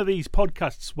been one of these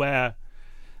podcasts where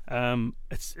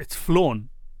it's flown,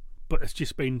 but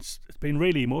it's been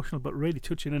really emotional, but really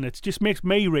touching, and it just makes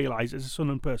me realise as a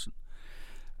Sunderland person,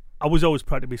 I was always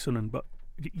proud to be Sunderland, but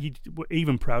you were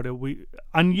even prouder.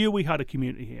 I knew we had a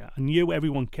community here. I knew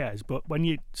everyone cares, but when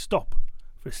you stop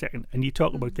for a second and you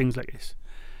talk about things like this,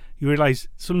 you realise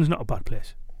Sunderland's not a bad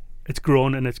place. It's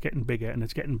grown and it's getting bigger and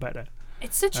it's getting better.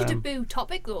 It's such a taboo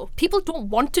topic, though. People don't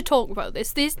want to talk about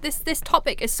this. This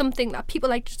topic is something that people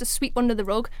like just to sweep under the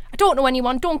rug. I don't know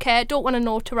anyone, don't care, don't want to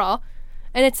know, ta-ra.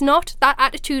 And it's not. That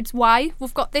attitude's why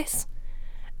we've got this.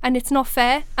 And it's not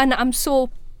fair. And I'm so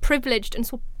privileged and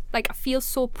so, I feel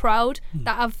so proud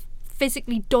that I've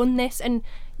physically done this, and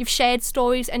you've shared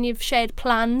stories and you've shared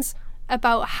plans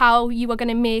about how you are going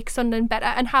to make Sunderland better,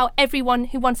 and how everyone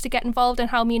who wants to get involved,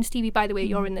 and how me and Stevie, by the way,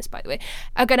 you're in this, by the way,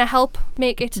 are going to help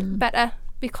make it better,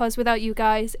 because without you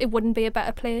guys, it wouldn't be a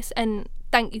better place. And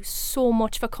thank you so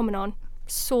much for coming on.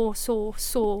 So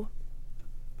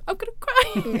I'm going to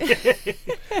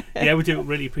cry. Yeah, we do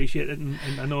really appreciate it, and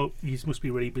I know you must be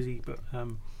really busy, but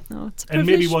it's a and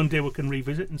maybe privilege. one day we can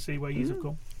revisit and see where you have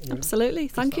come. Absolutely.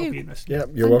 Thank That'll be you. interesting. Yeah,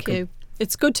 you're Thank welcome. you.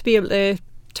 It's good to be able to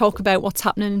talk about what's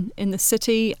happening in the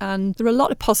city, and there are a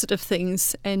lot of positive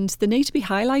things and they need to be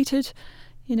highlighted.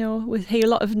 You know, we hear a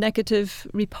lot of negative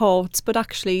reports, but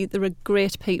actually there are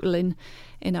great people in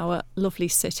our lovely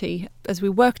city. As we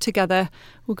work together,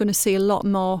 we're going to see a lot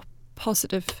more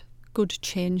positive, good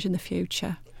change in the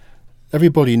future.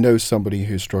 Everybody knows somebody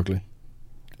who's struggling.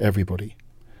 Everybody.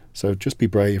 So just be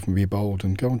brave and be bold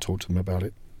and go and talk to them about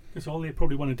it. Because all they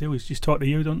probably want to do is just talk to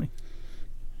you, don't they?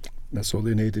 That's all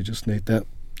they need. They just need that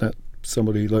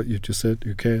somebody, like you just said,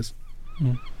 who cares.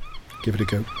 Give it a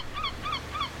go.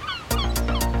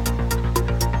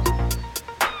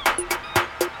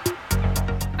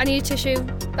 I need a tissue.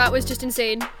 That was just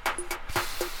insane.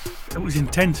 It was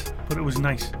intense, but it was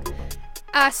nice.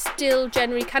 I still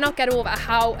generally cannot get over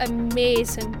how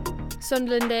amazing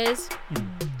Sunderland is.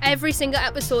 Every single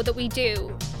episode that we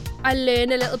do, I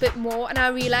learn a little bit more, and I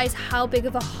realise how big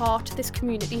of a heart this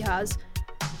community has.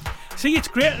 See, it's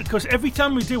great because every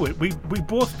time we do it, we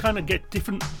both kind of get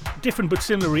different but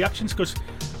similar reactions, because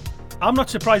I'm not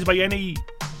surprised by any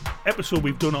episode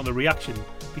we've done on the reaction,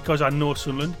 because I know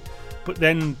Sunderland. But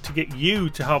then to get you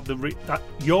to have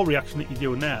your reaction that you're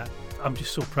doing there, I'm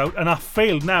just so proud. And I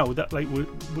feel now that, like we're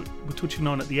touching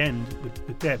on at the end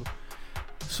with Deb,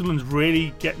 Sunderland's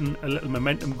really getting a little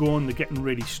momentum going. They're getting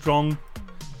really strong.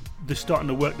 They're starting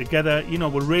to work together. You know,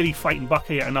 we're really fighting back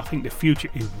here, and I think the future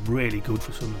is really good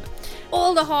for Sunderland.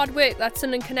 All the hard work that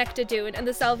Sunderland Connect are doing and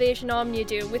the Salvation Army are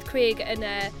doing with Craig and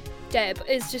Deb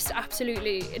is just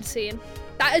absolutely insane.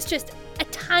 That is just a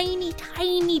tiny,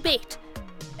 tiny bit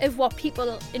of what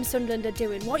people in Sunderland are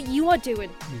doing, what you are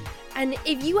doing. And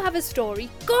if you have a story,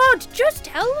 God, just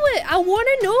tell it. I want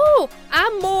to know.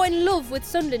 I'm more in love with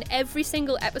Sunderland every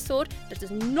single episode. That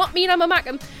does not mean I'm a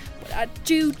Mackem, but I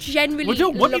do generally We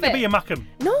don't want you love to it. be a Mackem.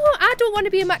 No, I don't want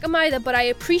to be a Mackem either, but I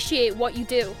appreciate what you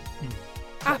do.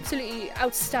 Absolutely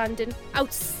outstanding.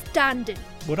 Outstanding.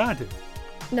 What I do?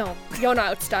 No, you're not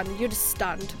outstanding. You just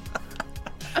stand.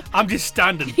 I'm just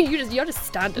standing. You're just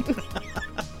standing.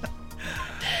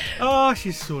 Oh,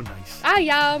 she's so nice. I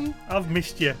am. I've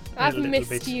missed you. I've a little missed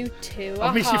bit. you too.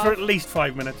 I've missed you for at least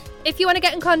 5 minutes. If you want to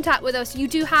get in contact with us, you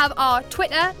do have our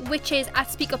Twitter, which is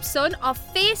 @SpeakUpSun, our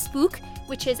Facebook,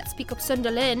 which is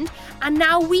 @SpeakUpSunderland, and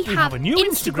now we have a new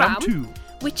Instagram too,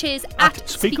 which is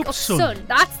 @SpeakUpSun.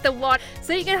 That's the one.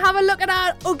 So you can have a look at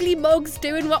our ugly mugs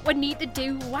doing what we need to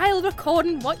do while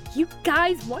recording what you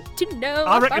guys want to know.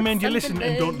 I about recommend you listen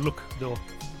and Sunderland. don't look, though.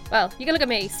 Well, you can look at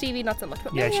me, Stevie, not so much.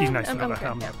 But Yeah, she's nice I'm enough. okay,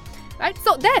 I'm yeah. not. Right,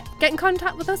 so there, get in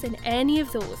contact with us in any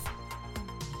of those.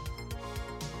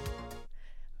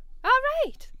 All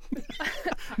right.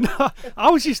 No,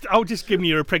 I was just giving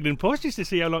you a pregnant pause just to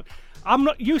see how long. I'm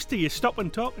not used to you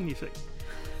stopping talking, you see.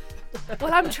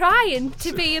 Well, I'm trying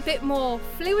to be a bit more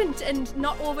fluent and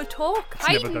not over talk. It's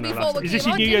never going to last. Is this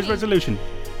your New Year's resolution?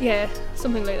 Yeah,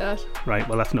 something like that. Right,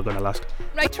 well, that's not going to last.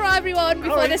 Right, try everyone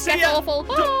before this gets awful.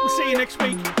 We'll see you next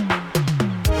week.